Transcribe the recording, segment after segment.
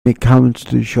make comments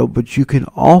to the show, but you can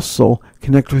also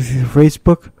connect with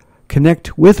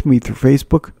me through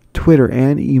Facebook, Twitter,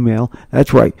 and email.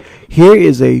 That's right. Here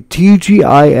is a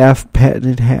TGIF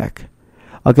patented hack.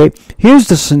 Okay, here's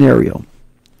the scenario.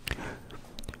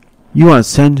 You want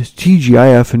to send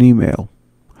TGIF an email.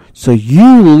 So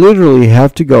you literally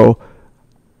have to go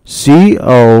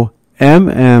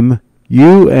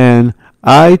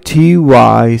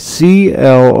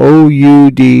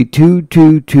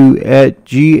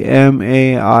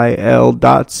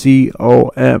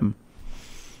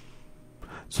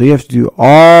So you have to do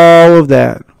all of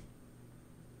that.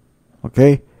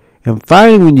 Okay? And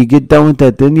finally, when you get done with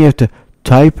that, then you have to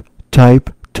type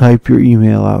your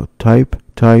email out. Type.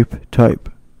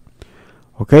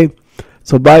 Okay?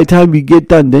 So by the time you get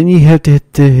done, then you have to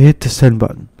hit the send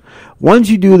button. Once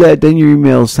you do that, then your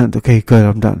email is sent. Okay, good,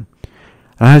 I'm done.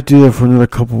 I have to do that for another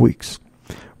couple weeks.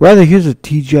 Rather, here's a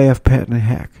TGIF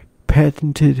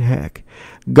patented hack.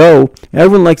 Go.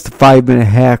 Everyone likes the 5-minute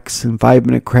hacks and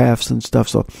 5-minute crafts and stuff.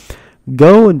 So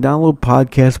go and download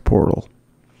Podcast Portal.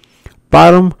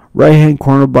 Bottom right-hand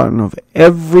corner button of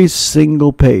every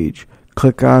single page.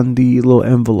 Click on the little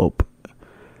envelope.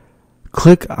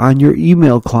 Click on your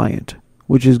email client,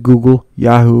 which is Google,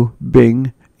 Yahoo,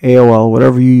 Bing, AOL,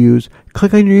 whatever you use.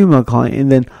 Click on your email client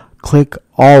and then click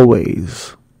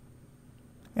Always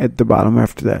at the bottom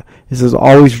after that. It says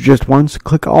Always for just once.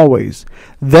 Click Always.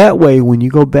 That way, when you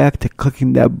go back to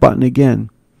clicking that button again,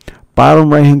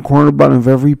 bottom right-hand corner button of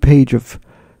every page of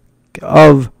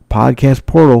Podcast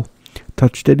Portal,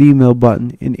 touch that email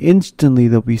button, and instantly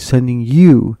they'll be sending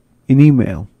you an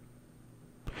email.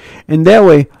 And that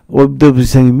way, well, they'll be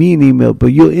sending me an email, but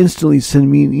you'll instantly send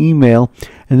me an email.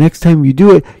 And next time you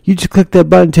do it, you just click that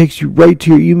button, it takes you right to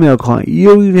your email client. You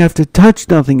don't even have to touch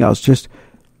nothing else. Just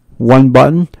one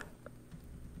button,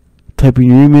 type in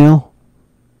your email,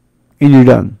 and you're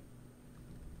done.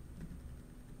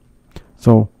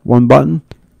 So, one button,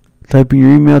 type in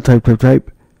your email,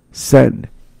 type, send.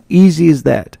 Easy as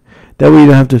that. That way you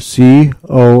don't have to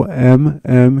COMMU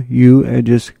and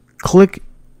just click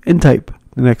and type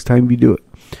the next time you do it.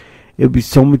 It'll be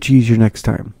so much easier next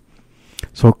time.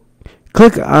 So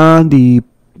click on the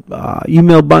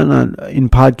email button in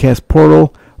Podcast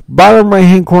Portal. Bottom right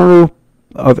hand corner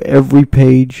of every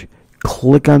page,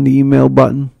 click on the email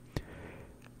button.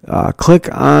 Click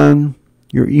on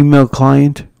your email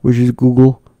client, which is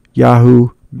Google, Yahoo,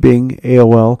 Bing,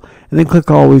 AOL, and then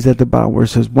click Always at the bottom where it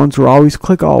says Once or Always.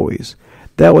 Click Always.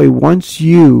 That way, once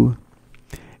you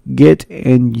get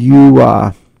and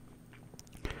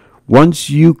once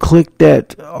you click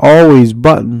that Always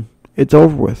button, it's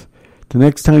over with. The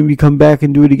next time you come back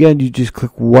and do it again, you just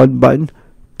click one button,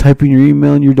 type in your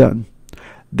email, and you're done.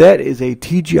 That is a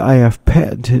TGIF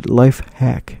patented life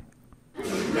hack.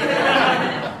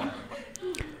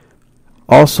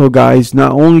 Also, guys,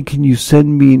 not only can you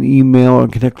send me an email or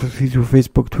connect with me through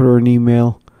Facebook, Twitter, and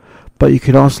email, but you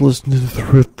can also listen to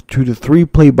the 3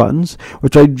 play buttons,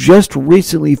 which I just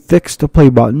recently fixed the play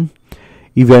button.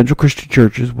 Evangel Christian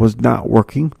Churches was not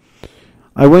working.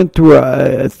 I went through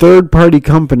a third-party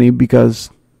company because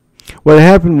what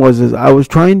happened was I was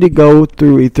trying to go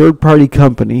through a third-party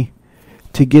company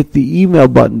to get the email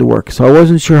button to work. So I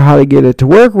wasn't sure how to get it to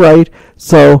work right.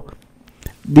 So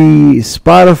the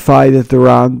Spotify that they're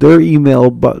on, their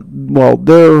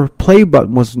their play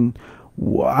button wasn't.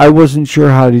 I wasn't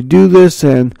sure how to do this,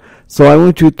 and so I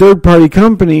went to a third-party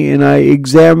company and I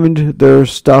examined their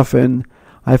stuff, and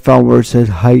I found where it said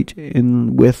height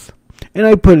and width, and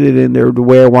I put it in there the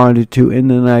way I wanted it to, and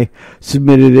then I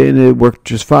submitted it, and it worked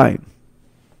just fine.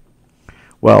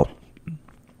 Well,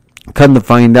 come to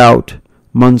find out,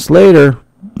 months later,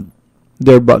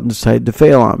 their button decided to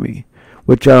fail on me,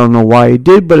 which I don't know why it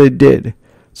did, but it did.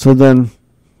 So then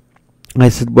I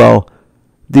said, well,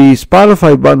 the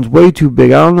Spotify button's way too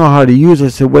big. I don't know how to use it. I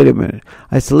said, wait a minute.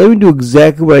 I said, let me do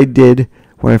exactly what I did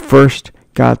when I first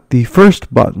got the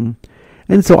first button.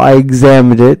 And so I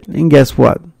examined it, and guess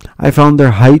what? I found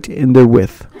their height and their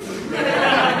width.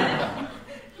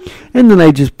 And then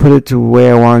I just put it to the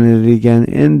way I wanted it again,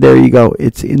 and there you go.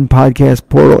 It's in Podcast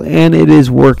Portal, and it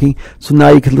is working. So now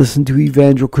you can listen to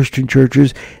Evangel Christian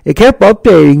Churches. It kept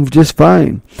updating just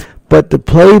fine, but the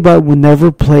play button would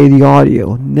never play the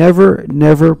audio.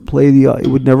 Never play the audio. It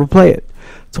would never play it.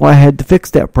 So I had to fix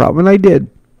that problem, and I did.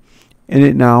 And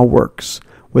it now works.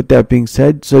 With that being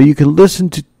said, so you can listen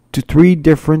to 3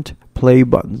 different play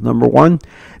buttons. Number 1,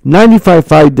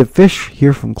 95.5 The Fish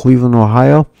here from Cleveland,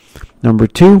 Ohio. Number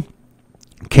 2,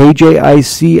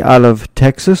 KJIC out of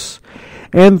Texas.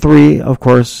 And 3, of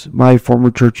course, my former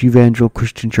church, Evangel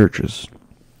Christian Churches.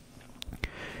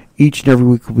 Each and every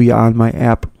week will be on my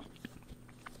app.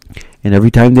 And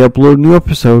every time they upload a new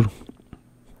episode,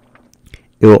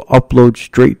 it will upload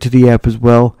straight to the app as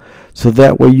well. So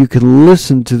that way you can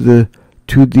listen to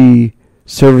the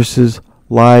services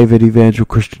live at Evangel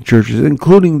Christian Churches,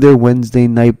 including their Wednesday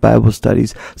night Bible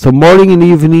studies. So morning and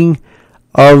evening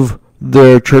of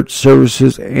their church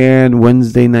services and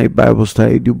Wednesday night Bible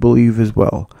study, I do believe as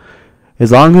well.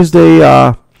 As long as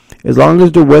their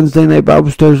Wednesday night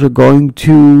Bible studies are going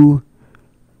to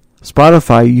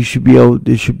Spotify,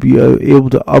 they should be able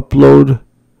to upload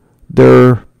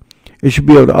it should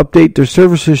be able to update their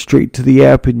services straight to the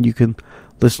app, and you can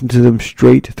listen to them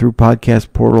straight through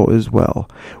Podcast Portal as well.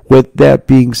 With that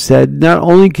being said, not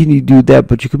only can you do that,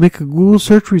 but you can make a Google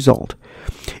search result.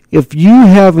 If you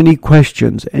have any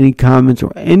questions, any comments,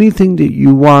 or anything that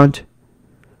you want,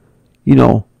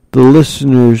 the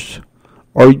listeners,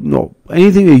 or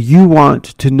anything that you want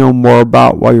to know more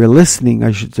about while you're listening,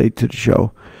 I should say, to the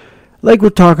show. Like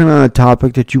we're talking on a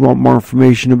topic that you want more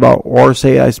information about, or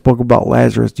say I spoke about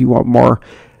Lazarus, do you want more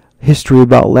history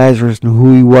about Lazarus and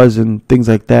who he was and things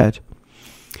like that,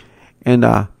 and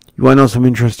you want to know some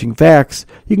interesting facts,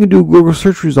 you can do a Google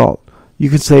search result. You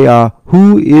can say,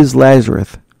 who is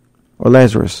Lazarus? Or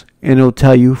Lazarus, and it'll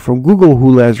tell you from Google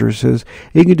who Lazarus is.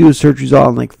 You can do a search result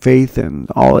on like faith and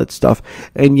all that stuff.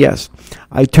 And yes,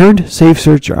 I turned Safe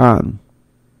Search on,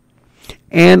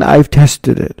 and I've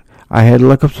tested it. I had to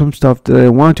look up some stuff that I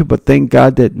didn't want to, but thank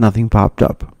God that nothing popped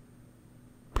up.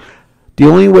 The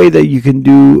only way that you can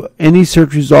do any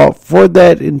search result for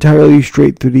that entirely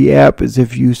straight through the app is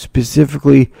if you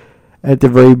specifically, at the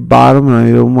very bottom, and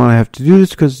I don't want to have to do this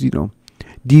because,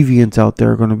 deviants out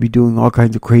there are going to be doing all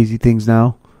kinds of crazy things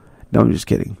now. No, I'm just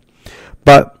kidding.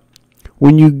 But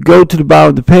when you go to the bottom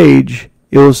of the page,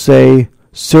 it will say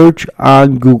search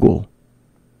on Google.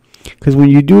 Because when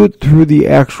you do it through the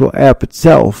actual app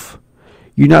itself,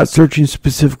 you're not searching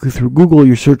specifically through Google,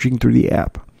 you're searching through the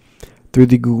app, through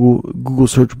the Google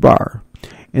search bar.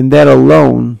 And that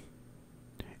alone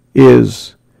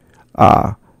has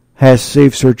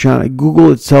Safe Search on it.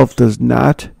 Google itself does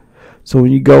not. So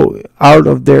when you go out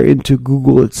of there into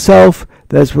Google itself,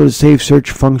 that's where the Safe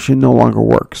Search function no longer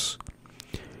works.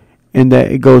 And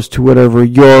that it goes to whatever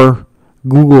your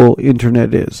Google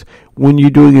internet is. When you're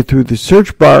doing it through the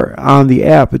search bar on the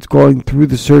app, it's going through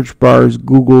the search bar's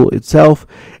Google itself,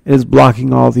 and it's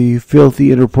blocking all the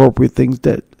filthy, inappropriate things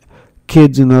that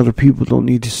kids and other people don't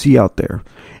need to see out there.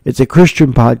 It's a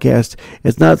Christian podcast.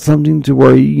 It's not something to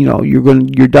where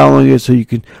you're downloading it so you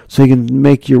can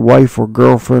make your wife or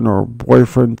girlfriend or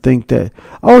boyfriend think that,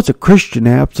 oh, it's a Christian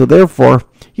app, so therefore,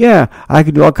 yeah, I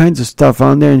can do all kinds of stuff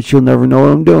on there and she'll never know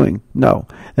what I'm doing. No,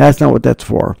 that's not what that's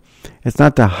for. It's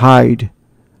not to hide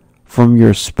from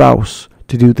your spouse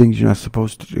to do things you're not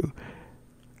supposed to do.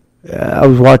 I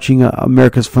was watching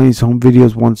America's Funniest Home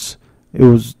Videos once. It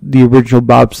was the original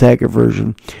Bob Saget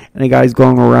version. And the guy's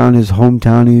going around his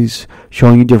hometown. He's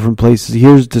showing you different places.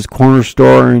 Here's this corner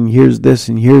store, and here's this,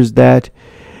 and here's that.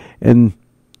 And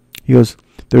he goes,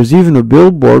 there's even a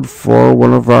billboard for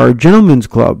one of our gentlemen's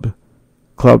clubs.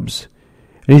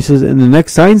 And he says, and the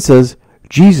next sign says,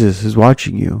 Jesus is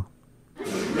watching you.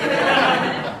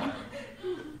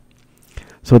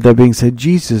 So with that being said,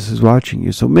 Jesus is watching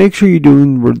you. So make sure you're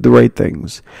doing the right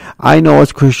things. I know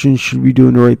as Christians should be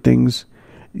doing the right things.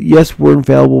 Yes, we're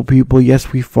infallible people.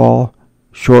 Yes, we fall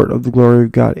short of the glory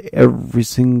of God every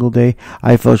single day.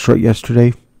 I fell short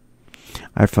yesterday.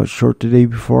 I fell short the day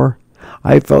before.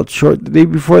 I fell short the day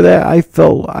before that. I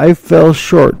fell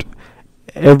short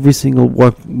every single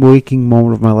waking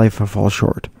moment of my life. I fall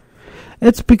short.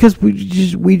 It's because we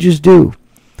just do.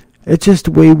 It's just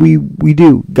the way we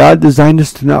do. God designed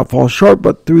us to not fall short,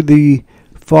 but through the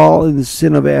fall and the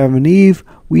sin of Adam and Eve,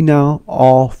 we now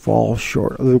all fall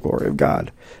short of the glory of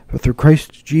God. But through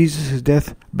Christ Jesus, his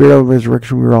death, burial, and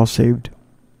resurrection, we are all saved.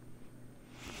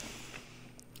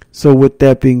 So with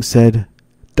that being said,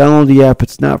 download the app.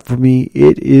 It's not for me.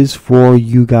 It is for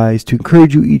you guys, to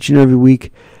encourage you each and every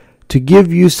week, to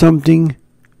give you something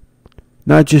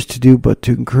not just to do, but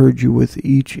to encourage you with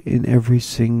each and every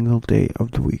single day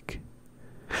of the week.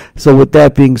 So with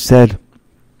that being said,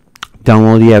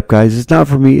 download the app, guys. It's not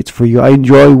for me, it's for you. I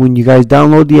enjoy when you guys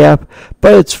download the app,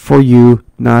 but it's for you,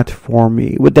 not for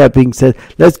me. With that being said,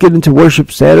 let's get into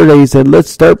Worship Saturdays and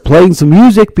let's start playing some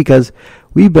music, because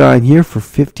we've been on here for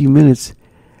 50 minutes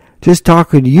just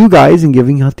talking to you guys and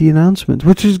giving out the announcements,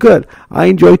 which is good. I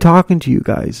enjoy talking to you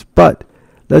guys, but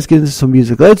let's get into some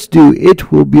music. Let's do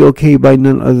It Will Be Okay by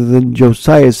none other than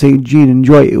Josiah St. Jean.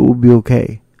 Enjoy It Will Be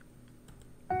Okay.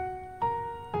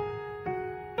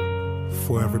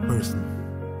 For every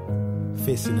person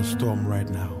facing a storm right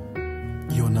now,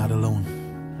 you're not alone.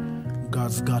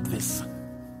 God's got this.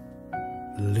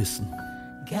 Listen.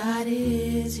 God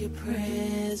is your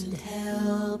present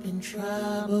help in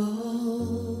trouble.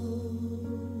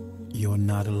 You're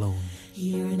not alone.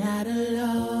 You're not alone.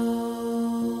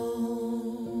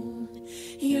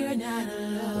 You're not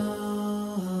alone.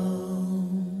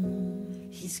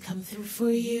 He's come through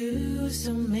for you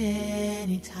so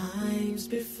many times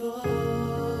before.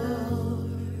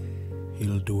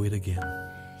 He'll do it again.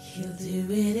 He'll do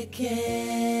it again.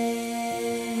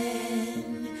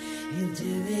 He'll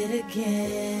do it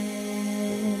again.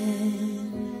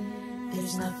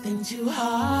 There's nothing too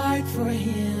hard for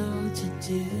him to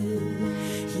do.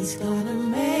 He's gonna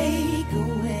make a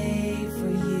way for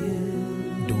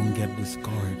you. Don't get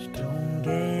discouraged. Don't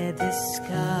get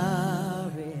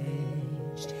discouraged.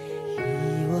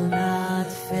 He will not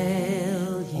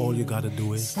fail you. All you gotta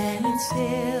do is stand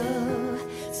still,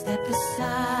 step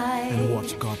aside, and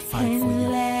watch God fight and for you.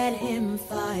 let him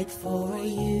fight for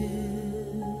you.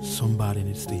 Somebody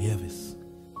needs to hear this.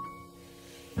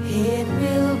 It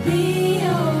will be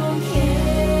okay.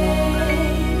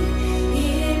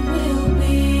 It will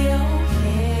be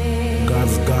okay.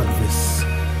 God's got this.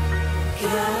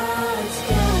 God's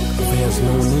got this. There's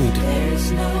no need. There's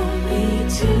no need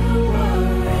to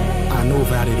worry. I know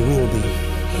that it will be.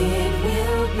 It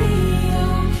will be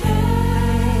okay.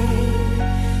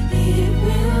 It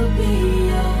will be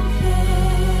okay.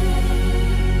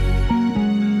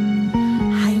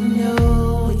 I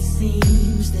know it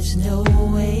seems there's no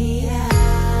way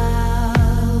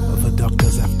out. The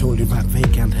doctors have told you that they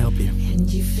can't help you. And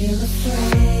you feel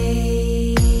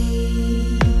afraid.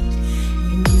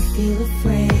 And you feel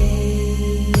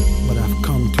afraid. But I've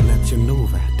come to let you know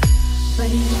that But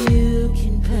you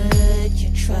can put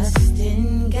your trust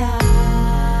in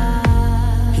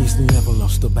God. He's never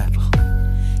lost a battle.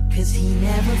 'Cause he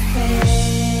never fails.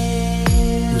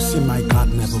 You see, my God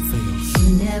never fails. He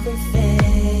never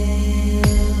fails.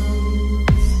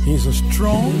 He's a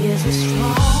strong, He is a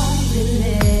strong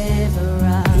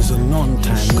deliverer. he's an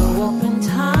on-time Show God. up in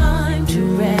time to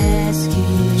rescue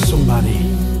you. Somebody,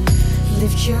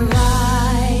 Lift your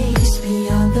eyes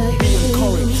beyond the hills.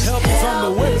 encouraged. Help is on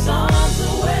the way. Help is on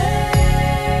the way.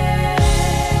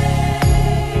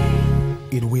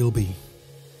 It will be.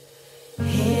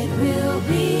 It will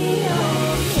be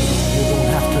okay. You don't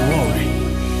have to worry.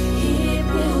 It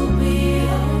will be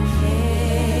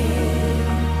okay.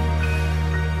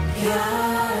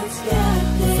 God's got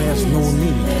this. There's no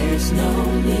need. There's no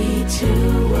need to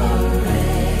worry.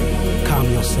 Calm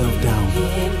yourself down.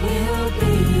 It will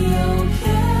be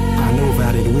okay. I know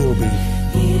that it will be.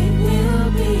 It will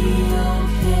be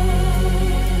okay.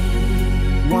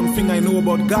 One thing I know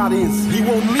about God is He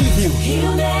won't leave you.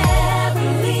 He'll never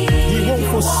leave. He won't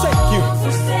forsake you.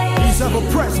 Forsake He's ever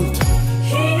present.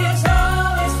 He is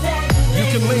always there. You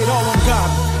can lay it all on God.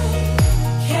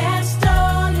 Cast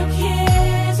all your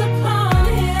cares upon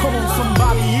him. Come on,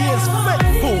 somebody. He is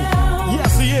faithful.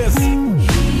 Yes, He is.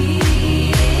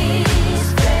 He's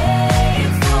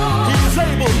faithful. He is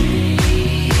able.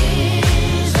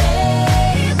 He's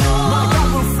able. My God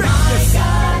will fix this.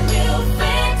 God will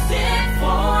fix it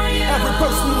for you. Every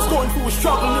person who's going through a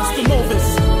struggle needs to know this.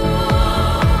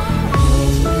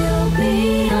 It will be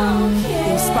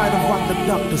okay. In spite of what the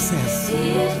doctor says, It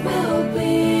will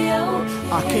be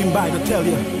okay. I came by to tell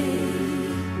you.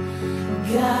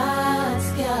 God's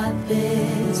got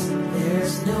this.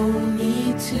 There's no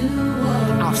need to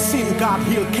worry. I've seen God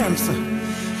heal cancer.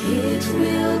 It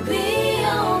will be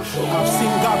okay. I've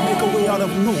seen God make a way out of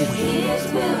no way. It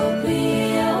will be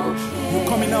okay. You're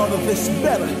coming out of this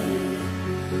better.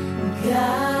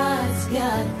 God's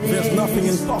got this. There's nothing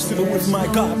impossible with my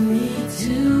God. No need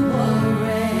to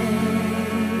worry.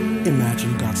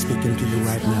 Imagine God speaking to you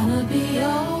right now. It's gonna be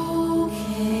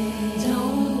okay.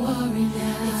 Don't worry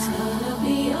now. It's gonna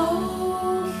be okay.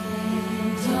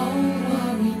 Don't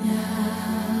worry now.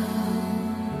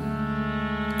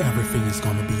 Everything is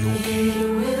gonna be okay. It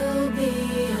will be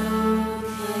okay.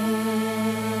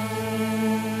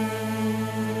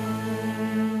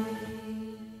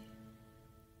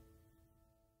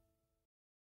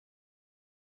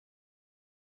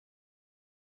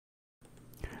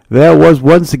 That was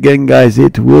once again, guys,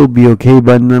 It Will Be Okay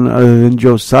by none other than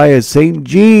Josiah St.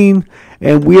 Jean.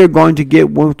 And we are going to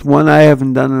get with one I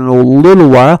haven't done in a little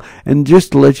while. And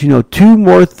just to let you know, two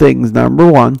more things.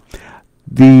 Number one,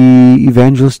 the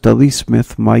evangelist Dudley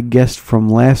Smith, my guest from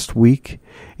last week,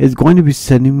 is going to be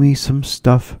sending me some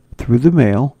stuff through the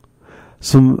mail.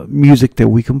 Some music that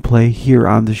we can play here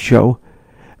on the show.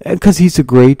 Because he's a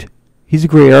great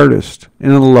artist.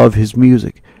 And I love his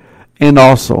music. And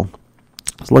also,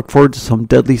 so look forward to some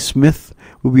Dudley Smith.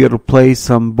 We'll be able to play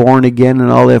some Born Again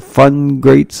and all that fun,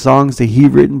 great songs that he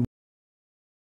written.